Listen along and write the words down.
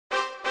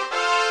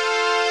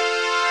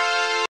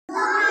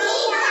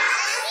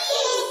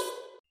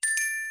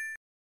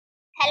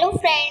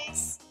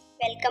friends,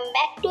 welcome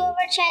back to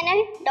our channel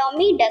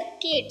Dommy Duck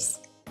Kids.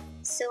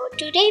 So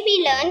today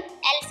we learn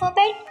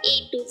alphabet A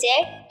to Z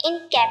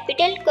in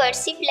capital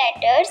cursive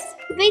letters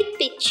with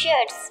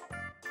pictures.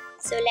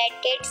 So let's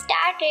get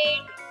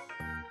started.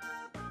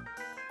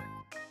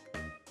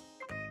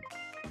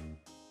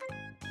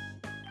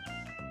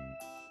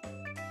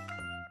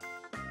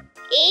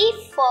 A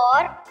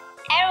for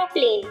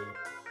aeroplane.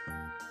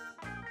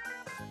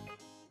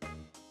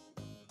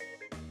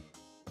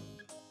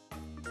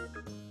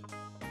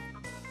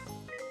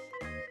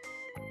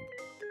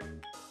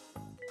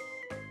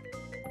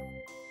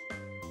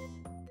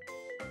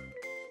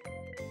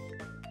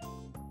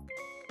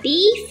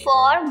 B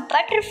for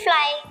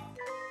butterfly.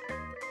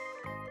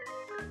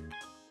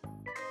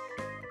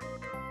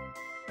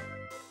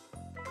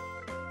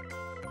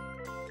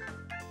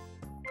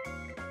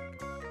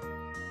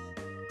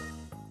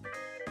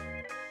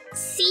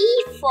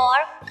 C for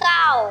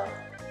cow.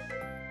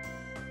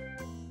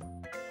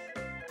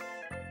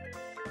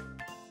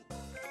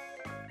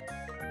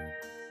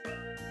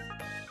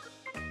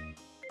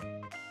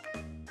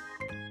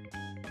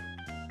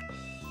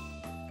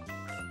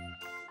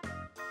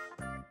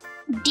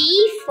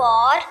 D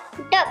for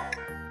duck.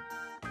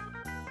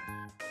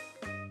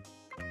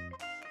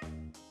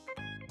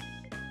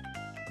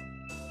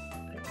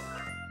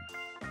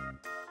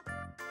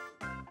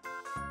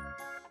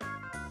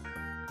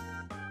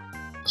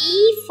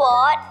 E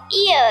for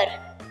ear.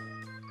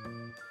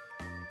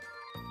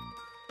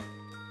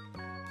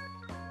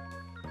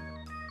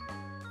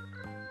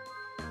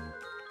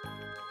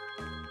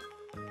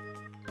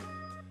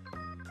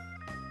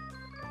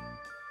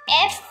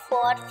 F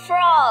for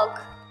frog.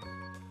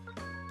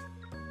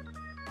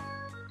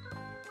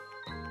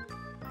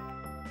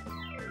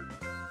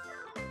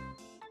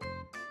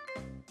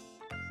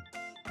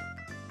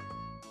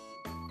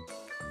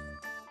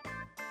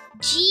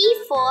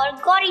 G for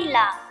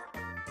gorilla.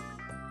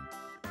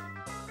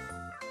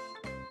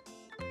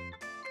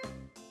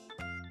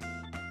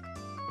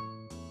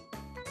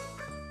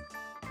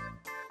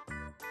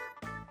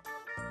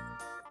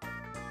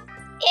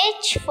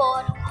 H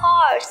for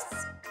horse.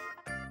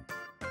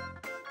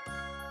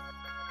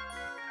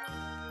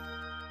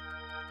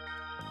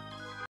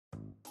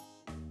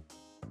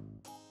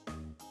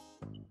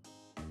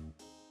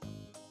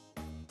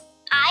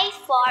 I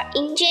for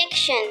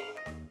injection.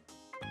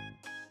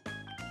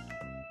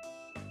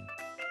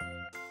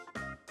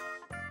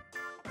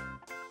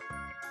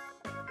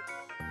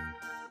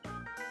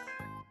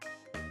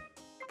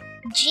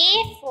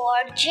 J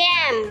for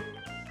jam.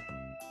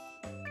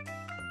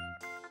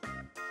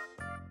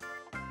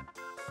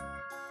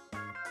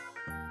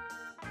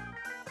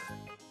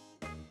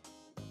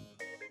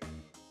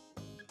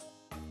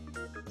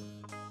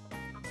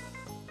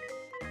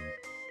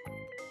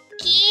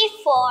 K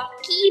for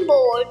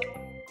keyboard.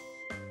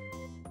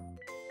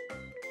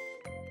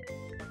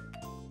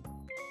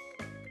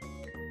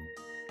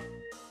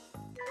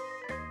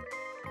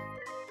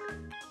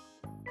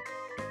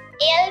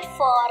 L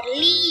for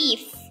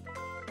leaf.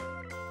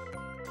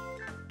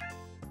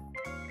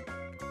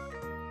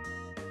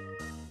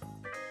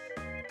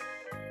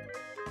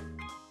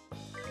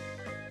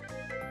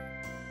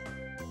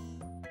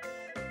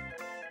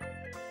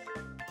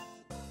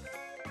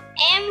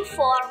 M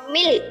for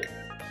milk.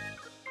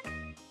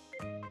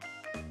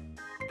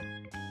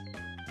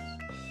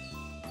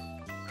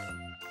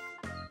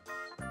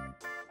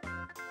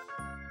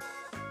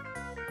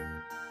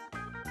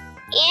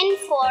 N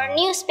for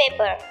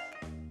newspaper.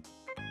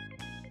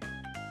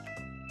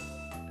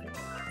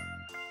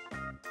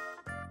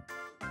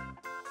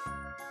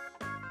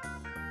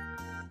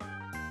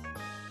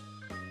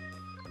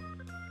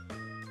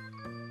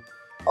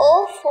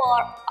 O for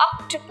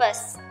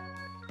octopus.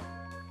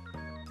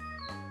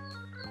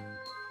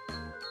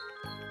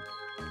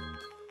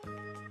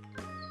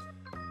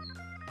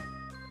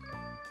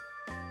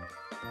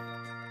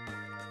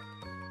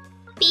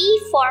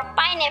 P for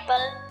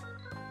pineapple.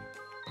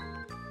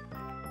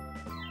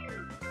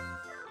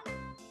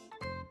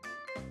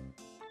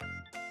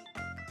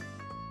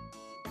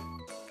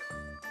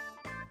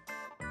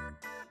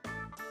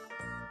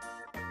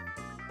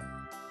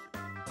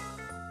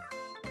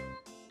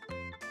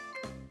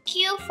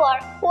 Q for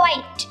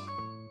white.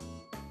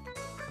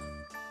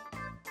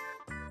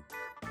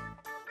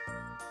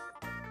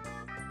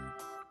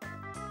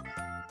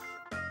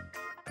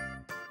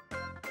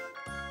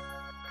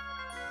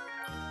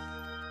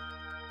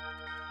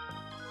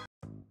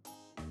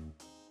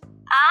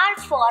 R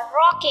for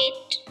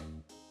rocket.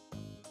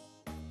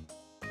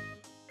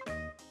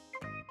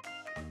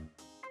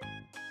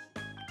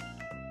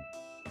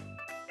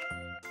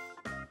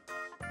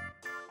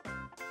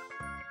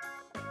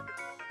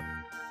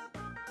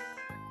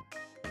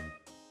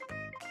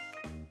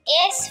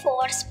 S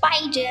for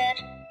spider.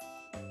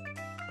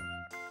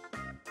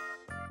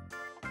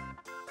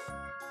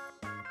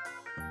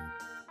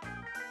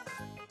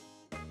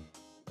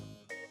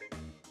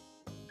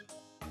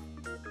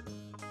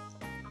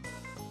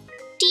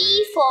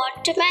 T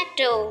for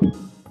tomato.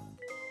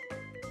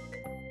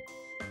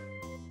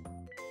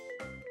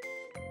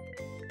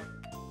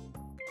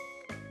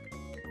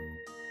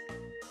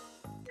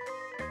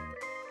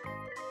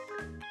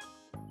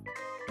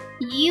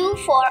 U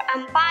for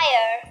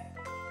umpire.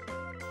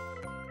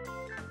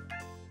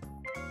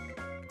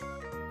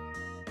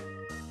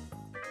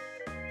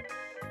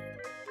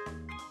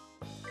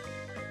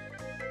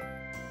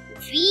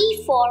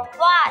 V for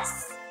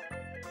vase.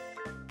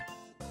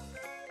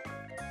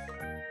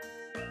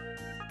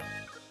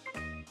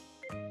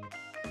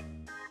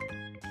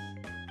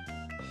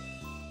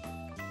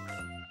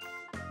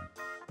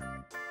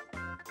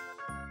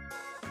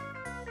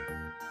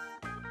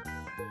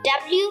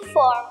 W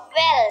for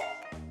well.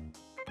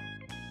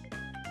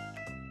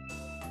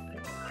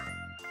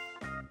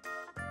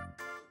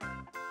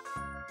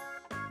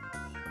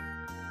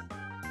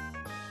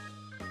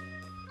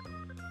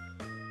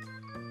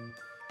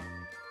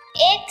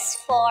 X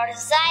for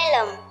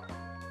xylem.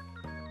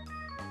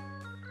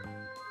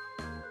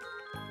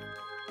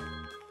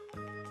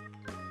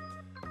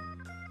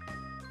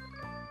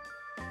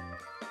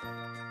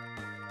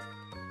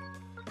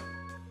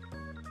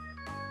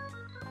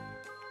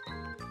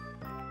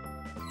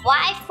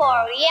 Y for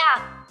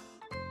yak.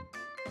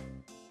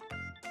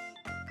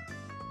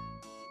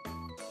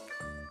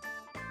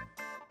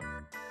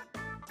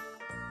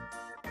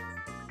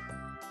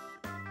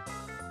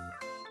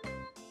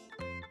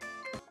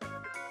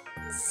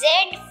 Z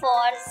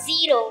for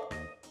zero.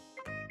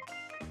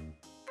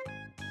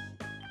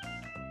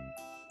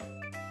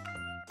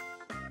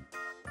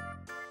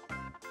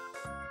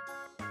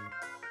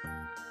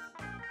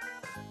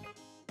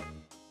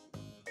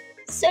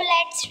 So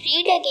let's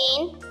read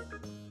again.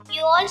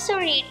 You also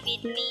read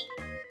with me.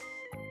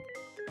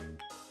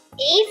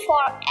 A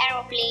for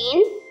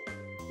aeroplane,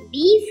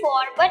 B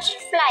for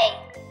butterfly,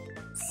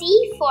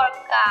 C for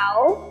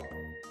cow,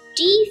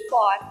 D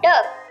for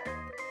duck,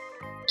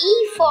 E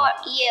for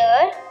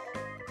ear,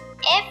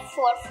 F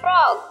for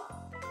frog,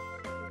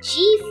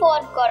 G for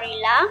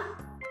gorilla,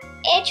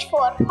 H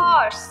for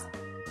horse,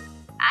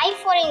 I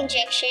for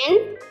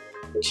injection,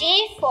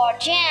 J for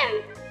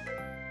jam,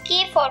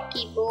 K for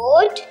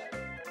keyboard,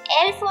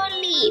 L for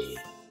leaf,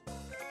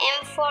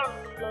 M for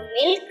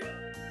milk,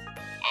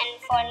 N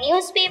for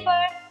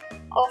newspaper,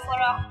 O for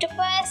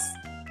octopus,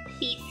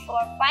 P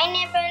for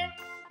pineapple,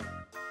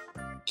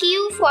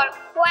 Q for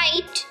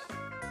kite,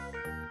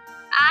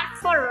 R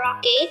for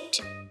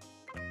rocket,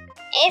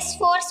 S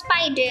for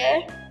spider,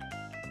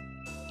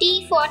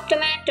 T for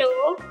tomato,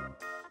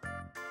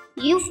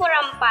 U for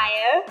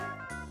umpire,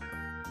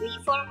 V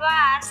for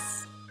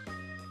vase,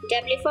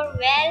 W for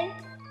well,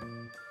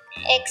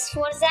 X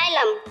for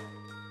xylem,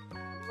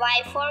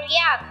 Y for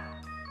yak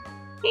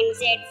and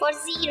Z for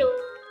zero।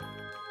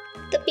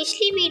 तो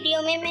पिछली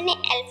video में मैंने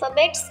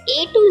alphabets A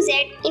to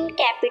Z in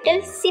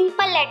capital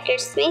simple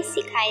letters में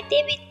सिखाए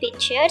थे with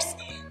pictures.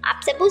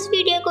 आप सब उस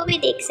वीडियो को भी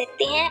देख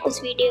सकते हैं। उस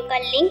वीडियो का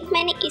लिंक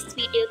मैंने इस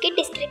वीडियो के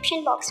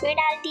डिस्क्रिप्शन बॉक्स में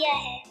डाल दिया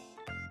है।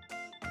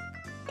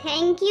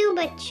 थैंक यू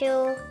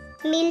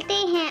बच्चों। मिलते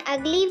हैं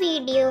अगली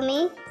वीडियो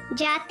में।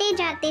 जाते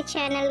जाते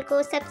चैनल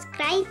को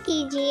सब्सक्राइब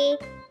कीजिए,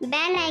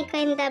 बेल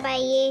आइकन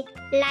दबाइए,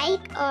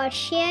 लाइक और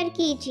शेयर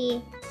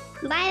कीजिए।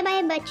 बाय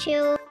बाय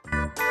बच्चों।